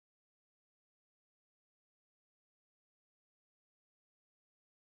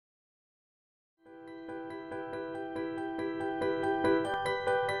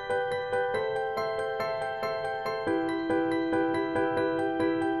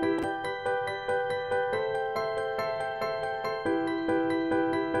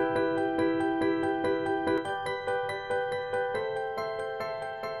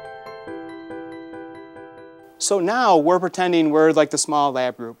So now we're pretending we're like the small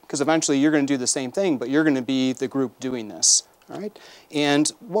lab group, because eventually you're going to do the same thing, but you're going to be the group doing this. All right?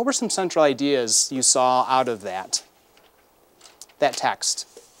 And what were some central ideas you saw out of that text?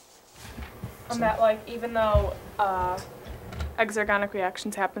 That, like, even though exergonic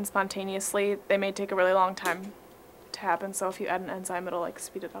reactions happen spontaneously, they may take a really long time to happen, so if you add an enzyme, it'll, like,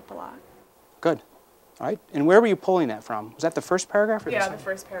 speed it up a lot. Good. All right. And where were you pulling that from? Was that the first paragraph? Or yeah, the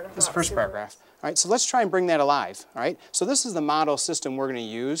first paragraph. This first paragraph. All right, so let's try and bring that alive. All right, so this is the model system we're going to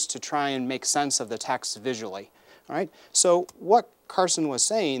use to try and make sense of the text visually. All right, so what Carson was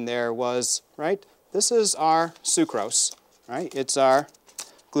saying there was, right, this is our sucrose. Right, it's our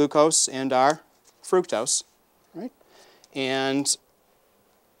glucose and our fructose. Right, and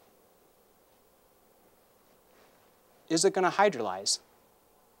is it going to hydrolyze?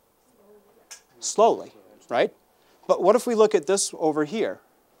 Slowly, right? But what if we look at this over here?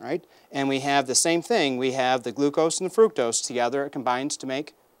 Right? And we have the same thing. We have the glucose and the fructose together. It combines to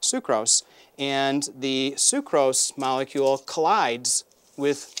make sucrose. And the sucrose molecule collides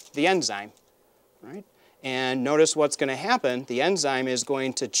with the enzyme. Right? And notice what's going to happen. The enzyme is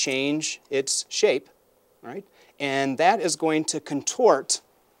going to change its shape. Right? And that is going to contort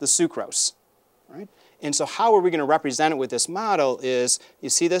the sucrose. Right? And so how are we going to represent it with this model is, you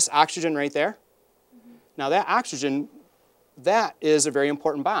see this oxygen right there? Mm-hmm. Now that oxygen, that is a very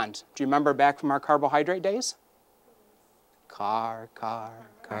important bond. Do you remember back from our carbohydrate days?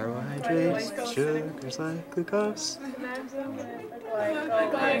 Carbohydrates, sugars like glucose.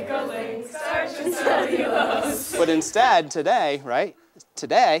 But instead, today, right?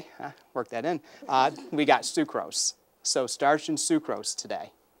 Today, work that in, we got sucrose. So starch and sucrose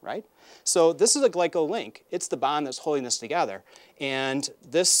today, right? So this is a glycolink. It's the bond that's holding this together. And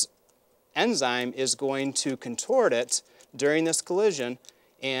this enzyme is going to contort it during this collision,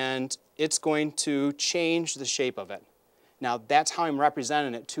 and it's going to change the shape of it. Now, that's how I'm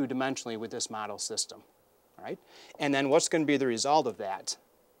representing it two-dimensionally with this model system. All right? And then what's going to be the result of that?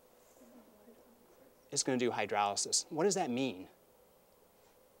 It's going to do hydrolysis. What does that mean?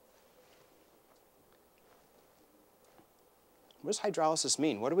 What does hydrolysis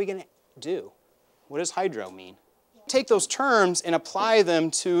mean? What are we going to do? What does hydro mean? Take those terms and apply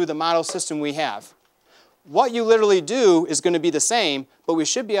them to the model system we have. What you literally do is going to be the same, but we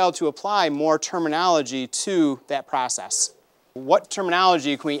should be able to apply more terminology to that process. What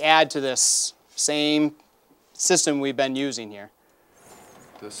terminology can we add to this same system we've been using here?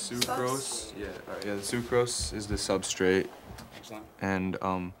 The sucrose, the sucrose is the substrate. Excellent. And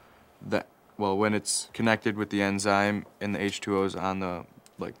when it's connected with the enzyme and the H2O is on the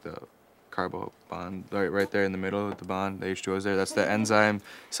carbo bond, right there in the middle of the bond, the H2O is there. That's the enzyme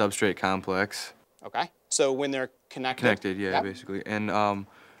substrate complex. Okay. So when they're connected? Connected, yeah, yep. Basically. And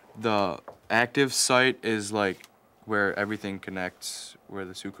the active site is like where everything connects, where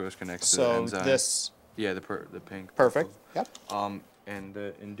the sucrose connects to the enzyme. So this? Yeah, the pink. Perfect. Yep. And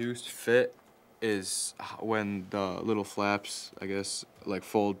the induced fit is when the little flaps, I guess, like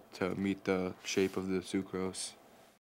fold to meet the shape of the sucrose.